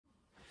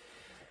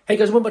Hey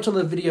guys, welcome back to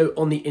another video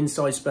on the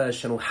Inside Spurs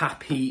channel.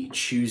 Happy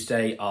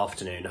Tuesday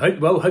afternoon. Hope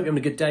you're having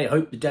a good day. I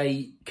hope the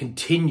day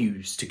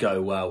continues to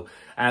go well.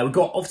 We've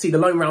got obviously the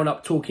loan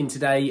roundup talking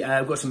today.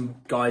 We've got some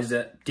guys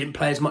that didn't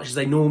play as much as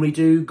they normally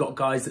do. Got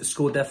guys that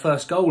scored their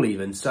first goal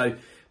even. So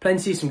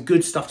plenty of some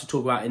good stuff to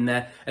talk about in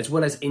there, as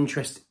well as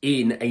interest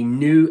in a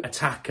new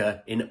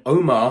attacker in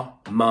Omar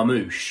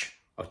Marmoush.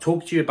 I'll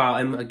talk to you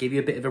about him. I'll give you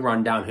a bit of a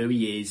rundown, who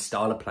he is,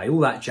 style of play, all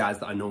that jazz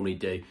that I normally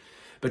do.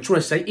 But I just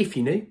want to say, if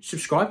you're new,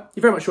 subscribe.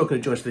 You're very much welcome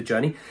to join us for the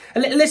journey.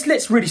 And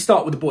let's really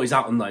start with the boys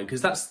out on loan,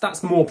 because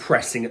that's more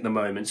pressing at the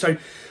moment. So,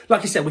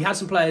 like I said, we had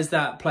some players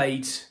that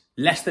played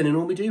less than they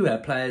normally do. We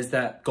had players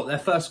that got their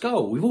first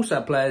goal. We've also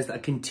had players that are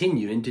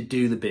continuing to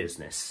do the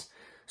business.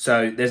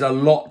 So there's a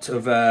lot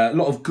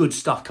of good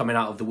stuff coming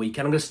out of the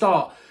weekend. I'm going to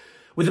start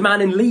with the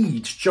man in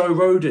Leeds, Joe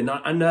Rodon.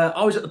 And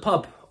I was at the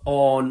pub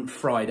on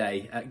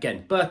Friday.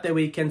 Again, birthday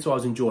weekend, so I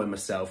was enjoying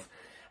myself.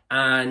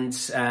 And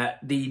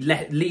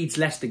the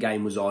Leeds-Leicester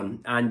game was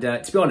on. And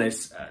to be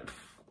honest,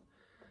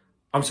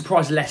 I'm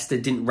surprised Leicester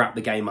didn't wrap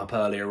the game up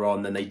earlier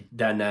on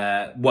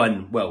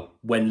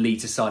when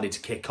Leeds decided to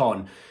kick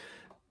on.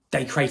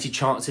 They created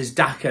chances.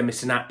 Daka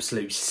missed an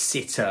absolute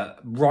sitter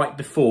right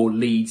before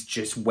Leeds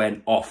just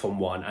went off on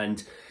one.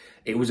 And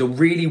it was a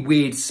really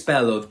weird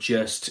spell of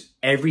just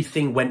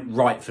everything went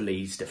right for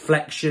Leeds.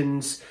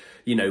 Deflections,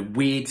 you know,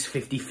 weird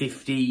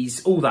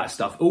 50-50s, all that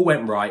stuff, all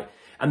went right.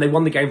 And they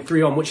won the game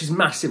 3-1, which is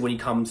massive when you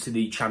come to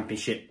the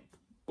Championship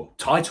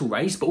title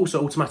race, but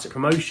also automatic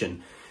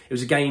promotion. It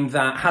was a game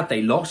that, had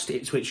they lost,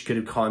 Ipswich could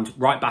have climbed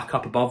right back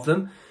up above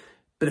them.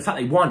 But the fact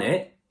they won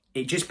it,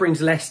 it just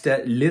brings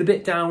Leicester a little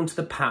bit down to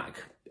the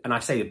pack. And I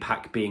say the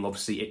pack being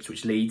obviously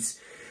Ipswich Leeds.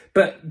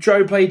 But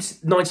Joe played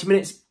 90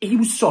 minutes. He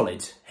was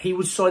solid. He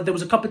was solid. There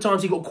was a couple of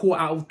times he got caught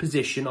out of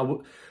position. Like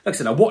I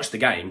said, I watched the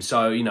game.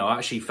 So, you know, I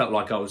actually felt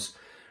like I was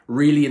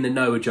really in the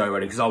know of Joe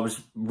Rodon, because I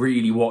was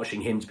really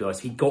watching him, to be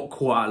honest. He got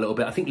caught out a little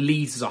bit. I think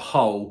Leeds as a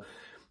whole,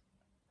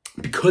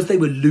 because they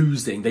were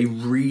losing, they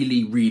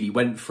really, really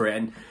went for it.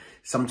 And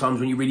sometimes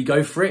when you really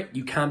go for it,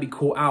 you can be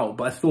caught out.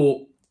 But I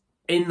thought,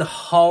 in the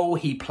whole,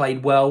 he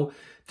played well.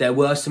 There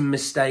were some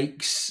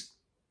mistakes.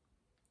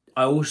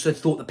 I also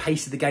thought the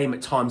pace of the game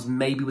at times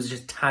maybe was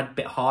just a tad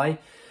bit high.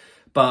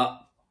 But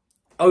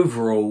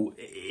overall,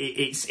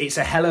 it's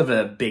a hell of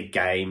a big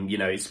game. You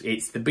know,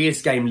 it's the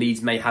biggest game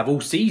Leeds may have all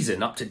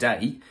season up to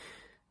date.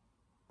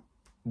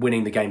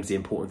 Winning the game's the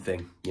important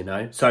thing, you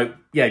know. So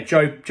yeah,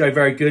 Joe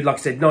very good. Like I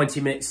said,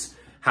 90 minutes,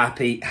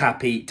 happy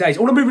days.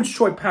 I want to move on to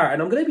Troy Parrott,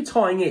 and I'm going to be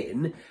tying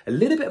in a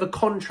little bit of a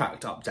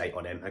contract update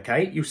on him.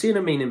 Okay, you'll see in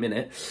a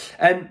minute.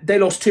 They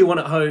lost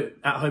 2-1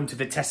 at home to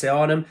Vitesse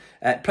Arnhem.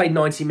 Played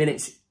 90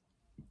 minutes,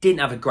 didn't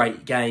have a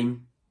great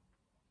game.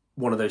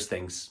 One of those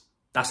things.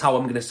 That's how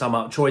I'm going to sum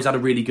up. Troy's had a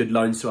really good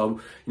loan, so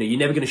you're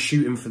never going to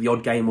shoot him for the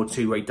odd game or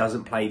two where he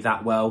doesn't play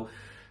that well.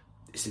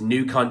 It's a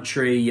new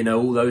country, you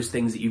know, all those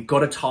things that you've got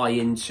to tie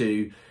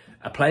into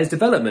a player's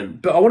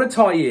development. But I want to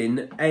tie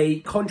in a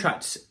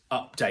contract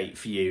update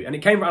for you. And it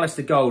came from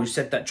Alistair Gold, who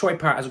said that Troy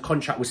Parrott has a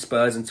contract with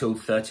Spurs until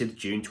 30th of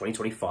June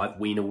 2025.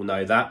 We all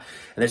know that.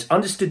 And there's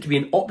understood to be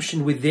an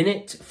option within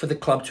it for the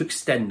club to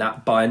extend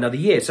that by another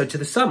year. So to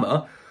the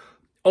summer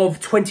of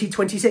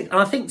 2026. And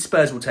I think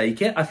Spurs will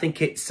take it. I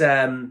think it's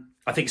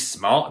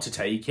smart to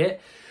take it.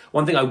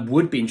 One thing I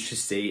would be interested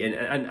to see,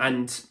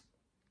 and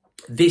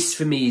this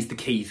for me is the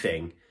key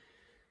thing.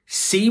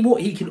 See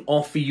what he can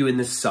offer you in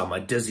the summer.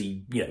 Does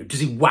he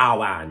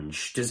wow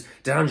Ange? Does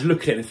Ange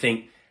look at it and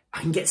think,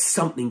 I can get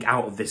something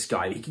out of this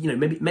guy?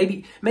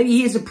 Maybe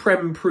he is a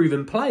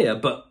proven player,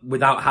 but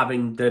without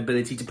having the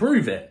ability to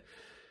prove it.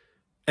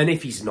 And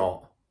if he's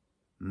not,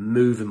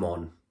 move him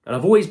on. And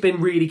I've always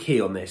been really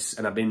key on this,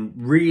 and I've been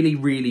really,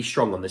 really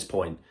strong on this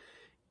point.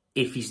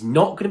 If he's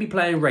not going to be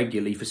playing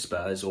regularly for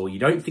Spurs, or you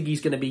don't think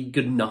he's going to be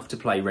good enough to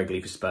play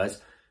regularly for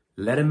Spurs,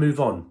 let him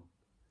move on.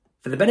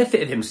 For the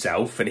benefit of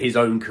himself and his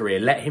own career,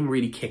 let him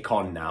really kick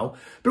on now.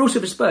 But also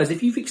for Spurs,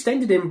 if you've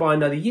extended him by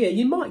another year,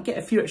 you might get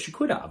a few extra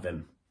quid out of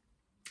him.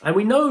 And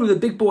we know the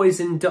big boys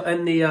in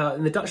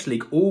the Dutch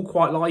league all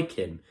quite like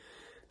him.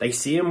 They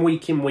see him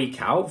week in,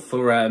 week out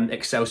for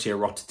Excelsior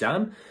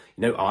Rotterdam.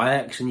 You know,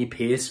 Ajax and your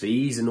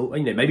PSVs,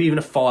 and maybe even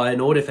a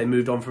Feyenoord if they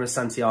moved on from a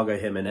Santiago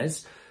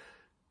Jimenez.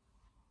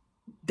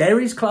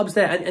 There is clubs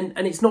there,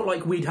 and it's not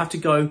like we'd have to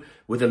go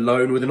with a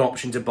loan with an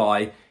option to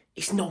buy.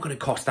 It's not going to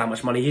cost that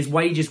much money. His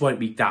wages won't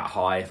be that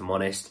high, if I'm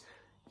honest.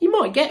 You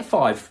might get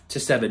 5 to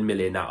 7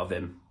 million out of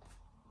him.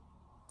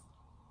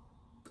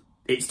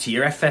 It's to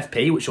your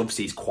FFP, which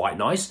obviously is quite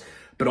nice.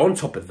 But on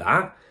top of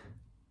that,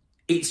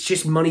 it's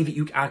just money that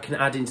you can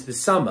add into the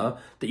summer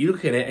that you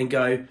look at it and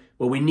go,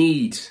 well, we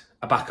need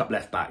a backup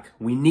left back.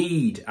 We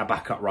need a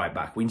backup right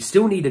back. We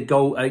still need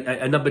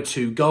a number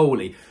 2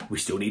 goalie. We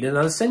still need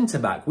another centre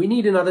back. We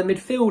need another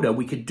midfielder.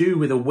 We could do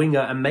with a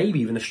winger and maybe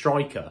even a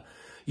striker.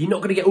 You're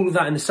not going to get all of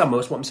that in the summer.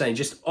 That's what I'm saying.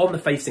 Just on the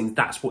face things,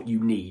 that's what you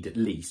need at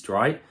least,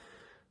 right?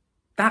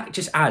 That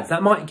just adds.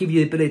 That might give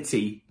you the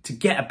ability to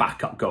get a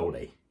backup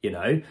goalie, you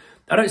know?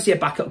 I don't see a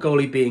backup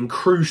goalie being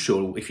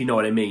crucial, if you know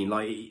what I mean.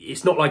 Like,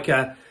 it's not like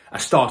a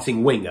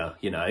starting winger,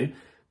 you know?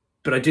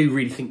 But I do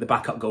really think the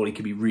backup goalie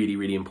could be really,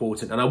 really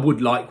important. And I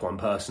would like one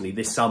personally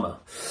this summer.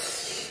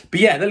 But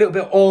yeah, a little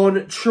bit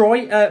on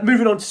Troy.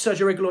 Moving on to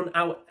Sergio Reguilón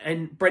out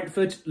in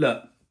Brentford.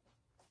 Look,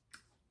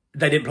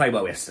 they didn't play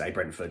well yesterday,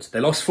 Brentford. They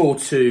lost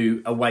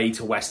 4-2 away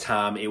to West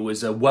Ham. It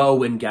was a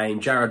whirlwind game.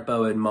 Jared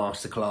Bowen,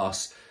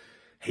 masterclass.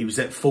 He was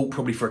at fault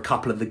probably for a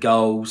couple of the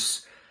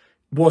goals.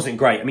 Wasn't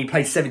great. I mean, he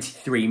played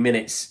 73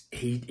 minutes.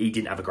 He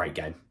didn't have a great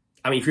game.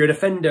 I mean, if you're a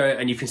defender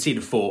and you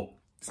conceded 4,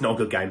 it's not a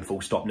good game,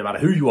 full stop, no matter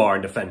who you are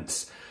in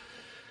defence.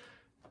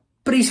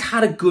 But he's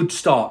had a good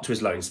start to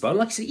his loan spell.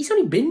 Like I said, he's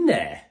only been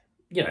there,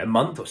 you know, a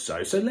month or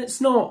so. So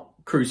let's not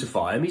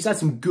crucify him. He's had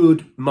some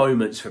good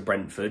moments for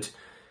Brentford.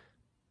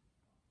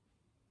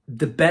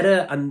 The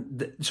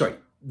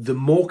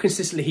more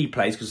consistently he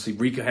plays, because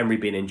Rico Henry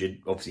being injured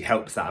obviously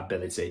helps that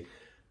ability.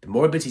 The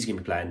more ability he's going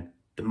to be playing,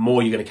 the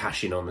more you're going to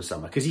cash in on the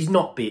summer. Because he's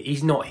not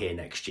here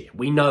next year.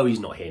 We know he's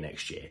not here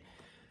next year.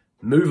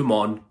 Move him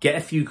on, get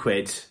a few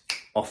quid,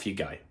 off you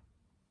go.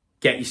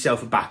 Get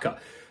yourself a backup.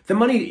 The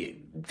money,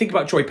 think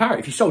about Troy Parrott.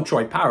 If you sold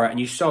Troy Parrott and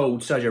you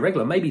sold Sergio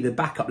Reguilón, maybe the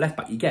backup left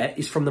back you get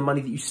is from the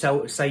money that you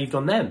saved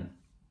on them.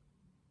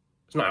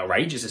 It's not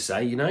outrageous to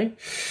say, you know.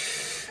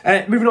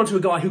 Moving on to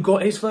a guy who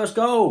got his first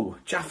goal,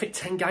 Japhet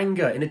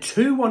Tanganga, in a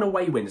 2-1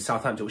 away win to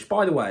Southampton, which,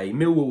 by the way,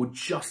 Millwall were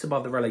just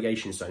above the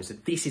relegation zone. So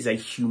this is a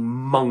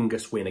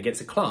humongous win against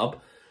a club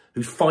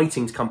who's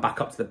fighting to come back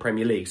up to the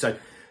Premier League. So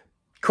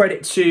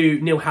credit to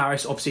Neil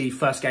Harris, obviously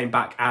first game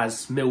back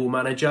as Millwall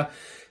manager.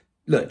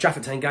 Look,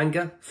 Japhet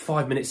Tanganga,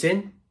 5 minutes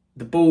in,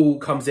 the ball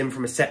comes in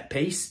from a set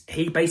piece.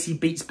 He basically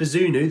beats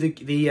Bazunu,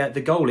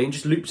 the goalie, and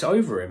just loops it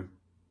over him.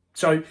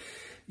 So,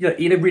 you know,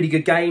 he had a really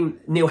good game.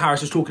 Neil Harris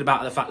was talking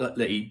about the fact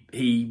that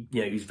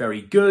he's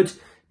very good,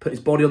 put his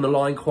body on the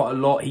line quite a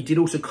lot. He did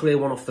also clear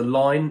one off the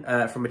line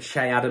from a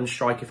Che Adams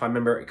strike, if I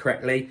remember it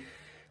correctly.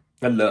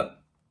 And look,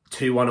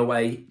 2-1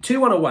 away.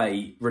 2-1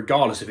 away,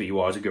 regardless of who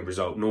you are, is a good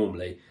result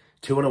normally.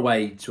 2-1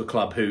 away to a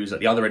club who's at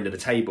the other end of the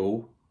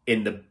table,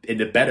 in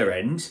the better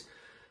end.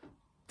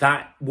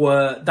 That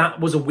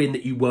was a win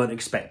that you weren't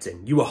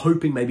expecting. You were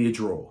hoping maybe a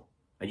draw.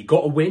 And you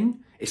got a win.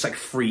 It's like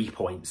 3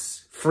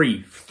 points.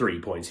 3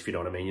 points, if you know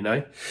what I mean, you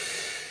know.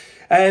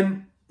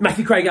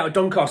 Matthew Craig out of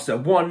Doncaster,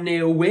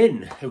 1-0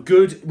 win. A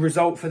good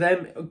result for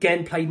them.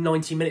 Again, played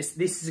 90 minutes.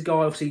 This is a guy,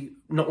 obviously,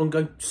 not long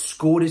ago,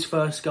 scored his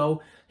first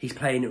goal. He's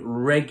playing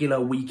regular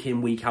week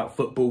in, week out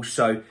football.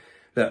 So,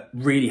 look,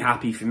 really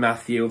happy for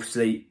Matthew.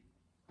 Obviously,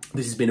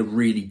 this has been a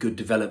really good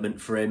development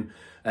for him.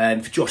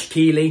 For Josh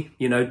Keeley,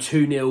 you know,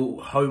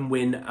 2-0 home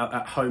win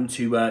at home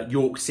to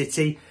York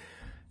City.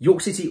 York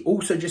City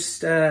also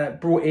just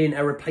brought in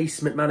a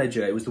replacement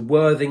manager. It was the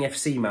Worthing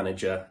FC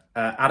manager,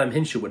 Adam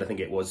Hinshelwood, I think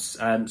it was.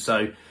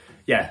 So,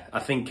 yeah, I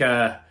think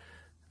the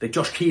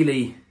Josh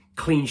Keeley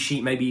clean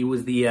sheet maybe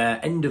was the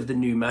end of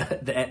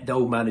the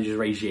old manager's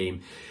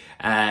regime.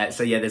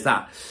 So, yeah, there's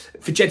that.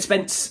 For Jed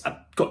Spence,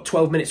 got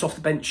 12 minutes off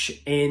the bench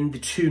in the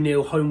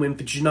 2-0 home win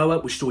for Genoa,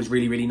 which is always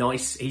really, really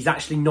nice. He's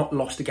actually not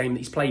lost a game that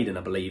he's played in,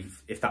 I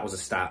believe, if that was a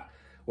stat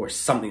or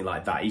something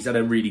like that. He's had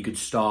a really good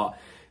start.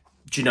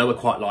 Genoa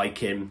quite like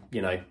him.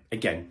 You know,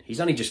 again, he's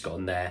only just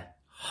gotten there.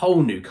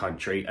 Whole new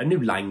country, a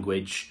new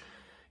language,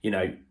 you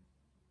know,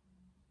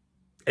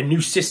 a new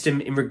system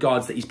in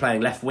regards that he's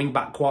playing left wing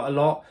back quite a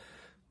lot.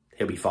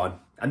 He'll be fine.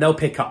 And they'll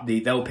pick up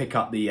the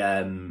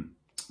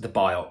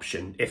buy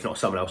option, if not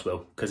someone else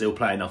will, because he'll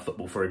play enough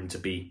football for him to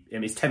be. I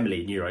mean, it's 10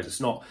 million euros.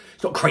 It's not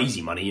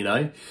crazy money, you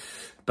know.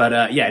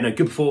 But yeah, no,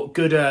 good for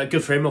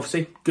him.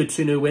 Obviously, good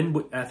 2-0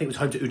 win. I think it was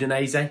home to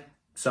Udinese,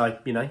 so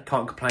you know,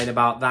 can't complain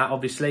about that.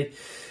 Obviously,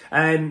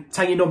 Tanguy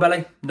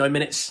Ndombele, 9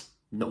 minutes.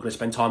 Not going to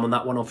spend time on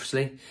that one,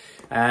 obviously.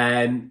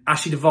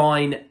 Alfie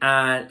Devine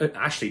and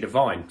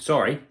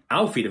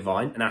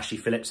Ashley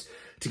Phillips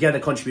together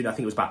contributed, I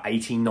think it was about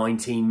 18,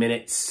 19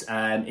 minutes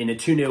in a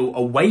 2-0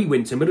 away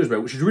win to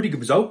Middlesbrough, which was a really good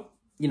result.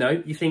 You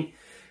know, you think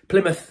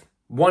Plymouth,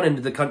 one end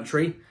of the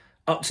country,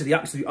 up to the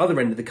absolute other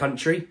end of the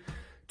country.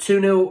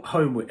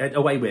 2-0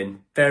 away win.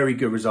 Very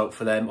good result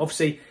for them.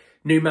 Obviously,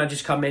 new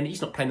manager's come in.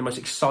 He's not playing the most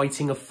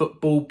exciting of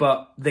football,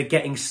 but they're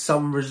getting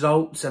some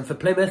results. And for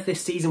Plymouth,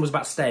 this season was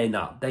about staying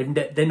up.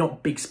 They're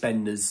not big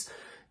spenders.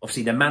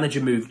 Obviously, their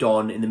manager moved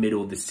on in the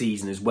middle of the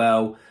season as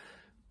well.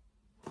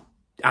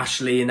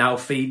 Ashley and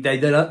Alfie, they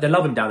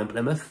love him down in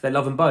Plymouth. They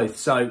love them both.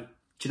 So,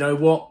 do you know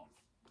what?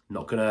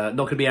 Not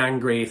gonna be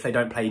angry if they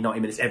don't play 90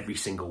 minutes every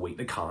single week.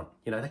 They can't.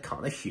 You know, they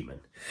can't. They're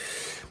human.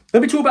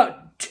 Let me talk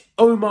about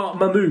Omar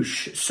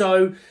Marmoush.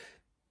 So,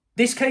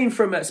 this came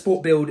from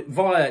Sport Build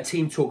via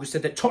Team Talk, who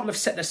said that Tottenham have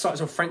set their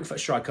sights on Frankfurt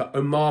striker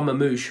Omar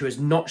Marmoush, who has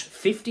notched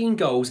 15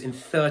 goals in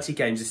 30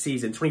 games this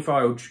season.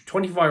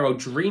 25-year-old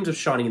dreams of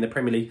shining in the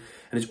Premier League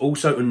and is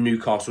also on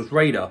Newcastle's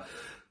radar.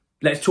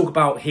 Let's talk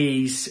about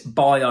his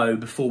bio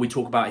before we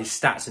talk about his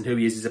stats and who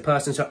he is as a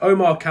person. So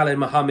Omar Khalid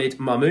Mohammed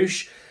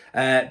Marmoush,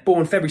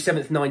 born February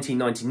 7th,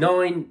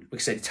 1999. Like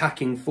I said,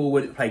 attacking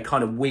forward, played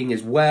kind of wing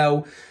as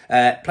well.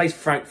 Plays for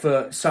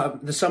Frankfurt. So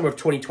the summer of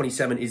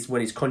 2027 is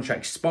when his contract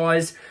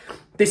expires.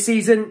 This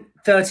season,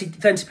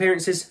 30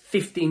 appearances,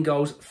 15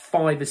 goals,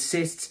 5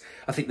 assists.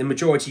 I think the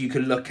majority you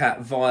can look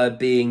at via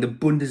being the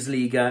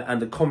Bundesliga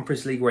and the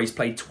Conference League, where he's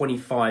played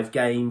 25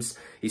 games.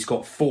 He's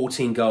got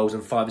 14 goals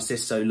and 5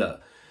 assists. So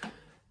look,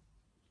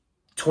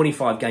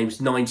 25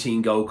 games,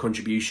 19 goal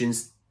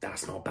contributions.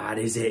 That's not bad,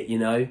 is it, you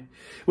know?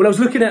 When I was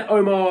looking at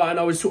Omar and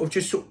I was sort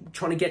of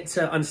trying to get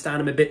to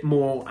understand him a bit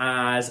more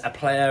as a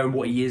player and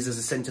what he is as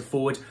a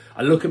centre-forward,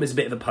 I look at him as a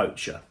bit of a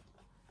poacher.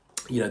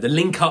 You know, the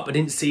link-up, I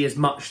didn't see as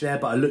much there,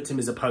 but I looked at him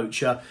as a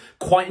poacher.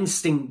 Quite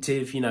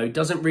instinctive, you know,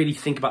 doesn't really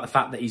think about the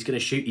fact that he's going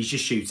to shoot. He's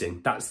just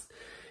shooting.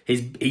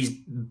 He's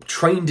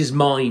trained his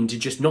mind to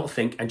just not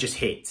think and just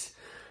hit.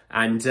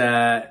 And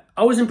I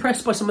was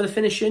impressed by some of the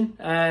finishing.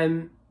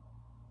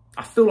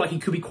 I feel like he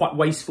could be quite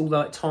wasteful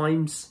though at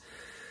times.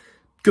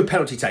 Good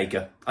penalty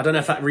taker. I don't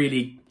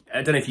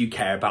know if you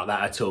care about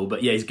that at all,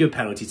 but yeah, he's a good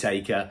penalty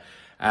taker.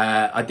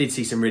 I did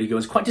see some really good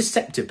ones. Quite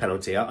deceptive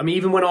penalty. I mean,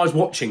 even when I was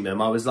watching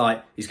them, I was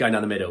like, he's going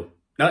down the middle.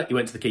 No, he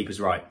went to the keeper's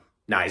right.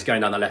 No, he's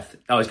going down the left.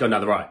 Oh, he's going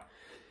down the right.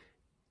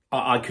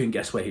 I couldn't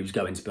guess where he was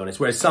going, to be honest.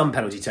 Whereas some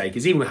penalty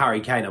takers, even with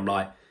Harry Kane, I'm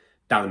like,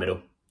 down the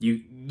middle.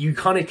 You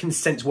kind of can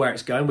sense where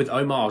it's going. With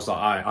Omar, I was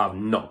like, I've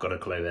not got a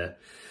clue there.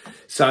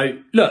 So,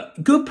 look,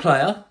 good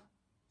player.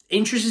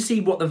 Interested to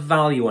see what the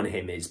value on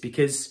him is,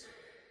 because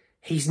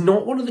he's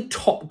not one of the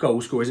top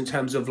goal scorers in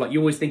terms of, like, you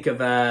always think of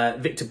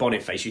Victor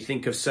Boniface, you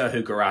think of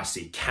Serhou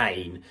Guirassy,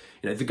 Kane,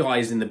 you know, the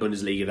guys in the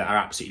Bundesliga that are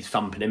absolutely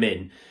thumping him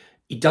in.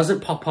 He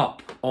doesn't pop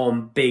up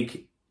on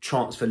big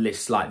transfer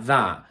lists like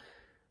that.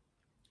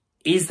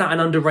 Is that an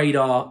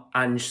under-radar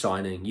Ange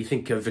signing? You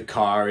think of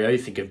Vicario, you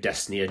think of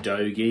Destiny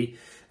Udogie,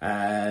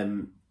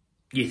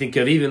 you think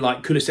of even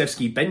like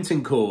Kulusevski,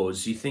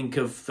 Bentancurs, you think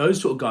of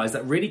those sort of guys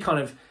that really kind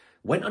of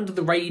went under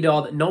the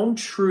radar, that no one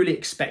truly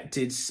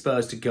expected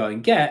Spurs to go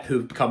and get, who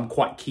have become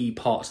quite key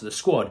parts of the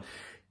squad.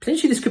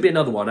 Potentially this could be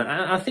another one. And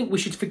I think we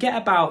should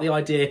forget about the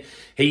idea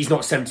he's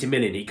not 70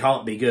 million, he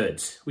can't be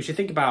good. We should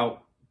think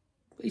about,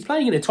 he's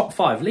playing in a top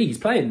 5 league. He's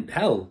playing,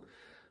 hell,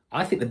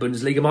 I think the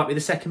Bundesliga might be the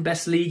second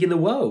best league in the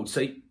world.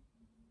 So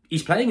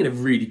he's playing in a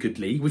really good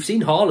league. We've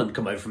seen Haaland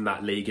come over from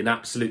that league and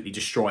absolutely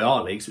destroy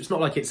our league. So it's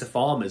not like it's a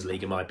farmers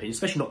league, in my opinion,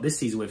 especially not this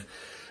season with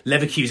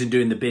Leverkusen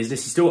doing the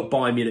business. He's still at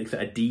Bayern Munich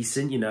that are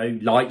decent, you know.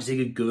 Leipzig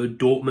are good.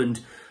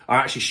 Dortmund are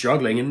actually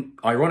struggling. And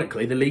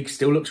ironically, the league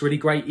still looks really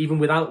great even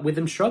with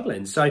them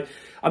struggling. So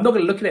I'm not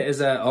going to look at it as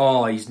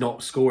he's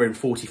not scoring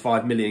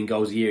 45 million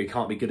goals a year, he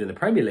can't be good in the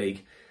Premier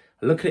League.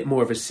 I look at it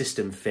more of a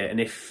system fit.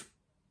 And if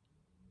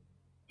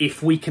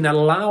we can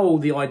allow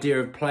the idea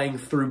of playing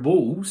through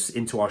balls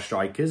into our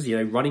strikers, you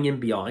know, running in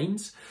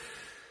behinds,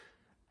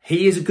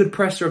 he is a good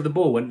presser of the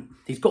ball and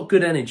he's got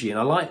good energy, and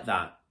I like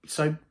that.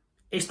 So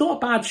it's not a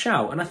bad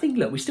shout. And I think,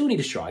 look, we still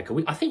need a striker.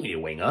 I think we need a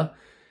winger.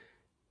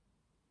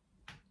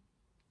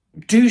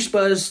 Do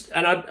Spurs,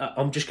 and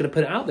I'm just going to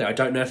put it out there, I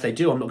don't know if they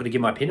do. I'm not going to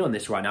give my opinion on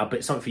this right now, but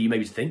it's something for you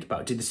maybe to think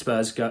about.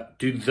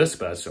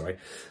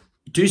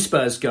 Do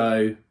Spurs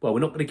go, well, we're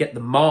not going to get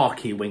the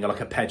marquee winger like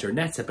a Pedro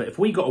Neto, but if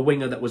we got a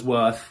winger that was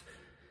worth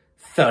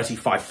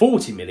 35,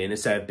 40 million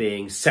instead of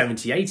being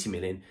 70, 80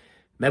 million,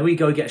 maybe we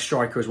go get a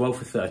striker as well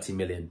for 30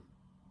 million.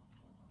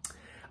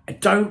 I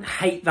don't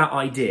hate that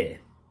idea.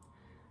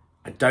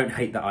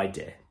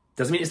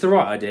 Doesn't mean it's the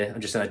right idea. I'm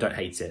just saying I don't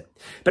hate it.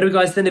 But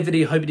anyway, guys, then the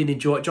video. Hope you did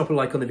enjoy it. Drop a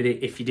like on the video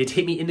if you did.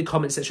 Hit me in the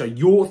comments section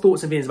your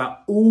thoughts and feelings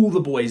about all the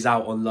boys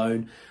out on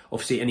loan.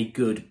 Obviously, any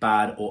good,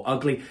 bad, or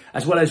ugly,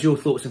 as well as your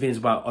thoughts and feelings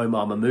about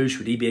Omar Marmoush.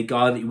 Would he be a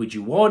guy that would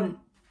you want?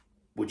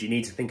 Would you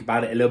need to think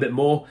about it a little bit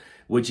more?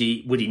 Would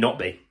he not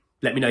be?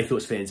 Let me know your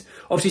thoughts and feelings.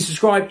 Obviously,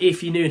 subscribe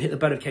if you're new and hit the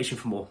bell notification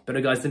for more. But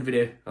anyway, guys, then the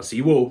video. I'll see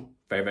you all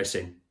very, very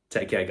soon.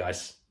 Take care,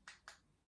 guys.